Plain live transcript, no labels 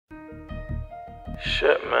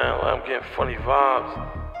Shit, man, like I'm getting funny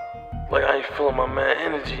vibes. Like I ain't feeling my man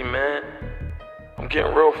energy, man. I'm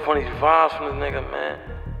getting real funny vibes from the nigga, man.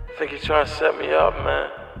 Think he trying to set me up, man.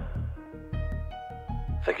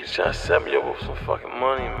 Think he's trying to set me up with some fucking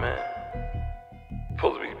money, man.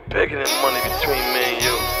 Supposed to be bigger than money between me and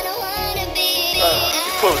you.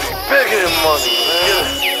 Supposed to be bigger than money,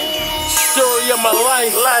 man. Story of my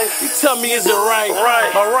life. You tell me, is it right?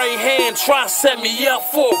 My right hand try to set me up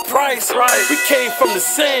for a price. We came from the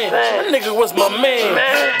sand. That nigga was my man.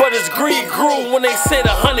 But his greed grew when they said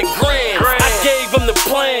 100 grand. I gave him the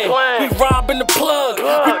plan. We robbing the plug.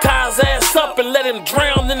 We tie his ass up and let him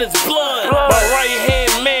drown in his blood. My right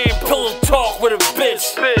hand man pillow talk with a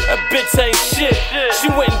bitch. That bitch ain't shit. She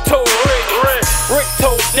went and told Rick. Rick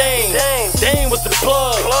told Dane. Dane was the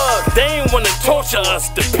plug. Dane wanna torture us.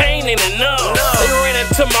 The pain ain't enough. They ran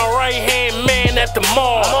into my right hand man at the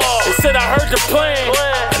mall. They said I heard the plan.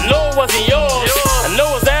 I know it wasn't yours. I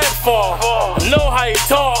know it's that far. I know how you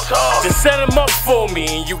talk. Just set him up for me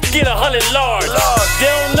and you get 100 large.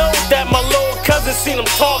 They don't know that my little cousin seen him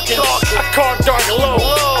talking. I called Dark Low.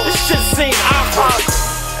 This shit seemed awkward.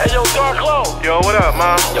 Hey yo, Dark Low. Yo, what up,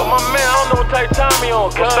 man? Yo, my man, I don't know what type of time he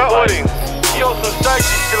on. What's up with him? He on some psyche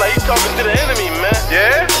shit, like he talking to the enemy, man.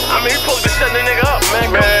 Yeah? I mean, he supposed to be setting the nigga up,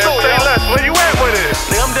 man. Come Man, through, say yo. less. Where you at with it?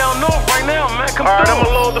 Nigga, I'm down north right now, man. Come Alright, through.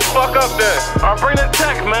 I'ma load the fuck up then. Alright, bring the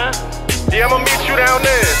tech, man. Yeah, I'ma meet you down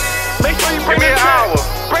there. Make sure you bring Give me the an tech. hour.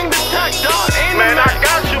 Bring the tech, dog. Ain't Man, I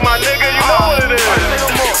got you, my nigga. You know what it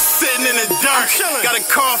is. Sitting in the dark, got a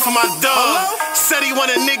call from my dog. Said he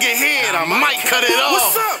want a nigga head, I might cut it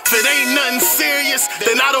off. If it ain't nothing serious,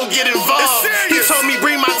 then I don't get involved. He told me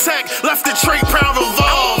bring my tech, left the trait proud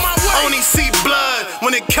revolve. Only see blood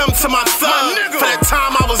when it comes to my thug. For that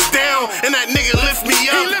time I was down and that nigga lift me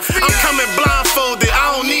up. I'm coming blindfolded,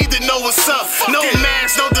 I don't need to know what's up. No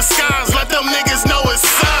mask, no disguise, let them niggas know it's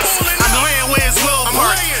us. I'm laying where it's Will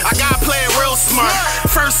Park, I gotta play it real smart.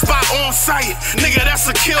 First spot on site, nigga, that's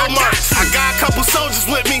a kill march. I got a couple soldiers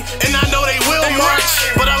with me, and I know they will march.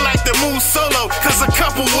 But I like to move solo, cause a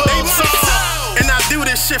couple will talk. And I do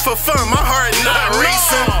this shit for fun, my heart not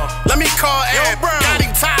racing. Let me call Ed, got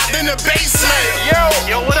him tied in the basement.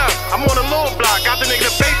 Yo, what up? I'm on a little block, got the nigga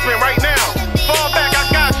in the basement right now. Fall back, I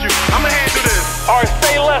got you. I'ma handle this. Alright,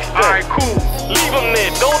 stay less then. Alright, cool. Leave him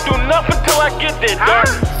there. Don't do nothing till I get there,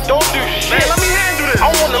 Dark. Don't do shit. Man, let me handle this. I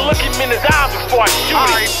wanna look him in his eyes before I shoot him.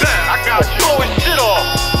 Alright, bet. I got you. Blow his shit off.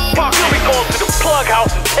 Fuck, we going to the plug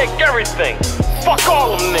house and take everything. Fuck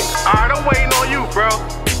all them niggas. Alright, I'm waiting on you, bro.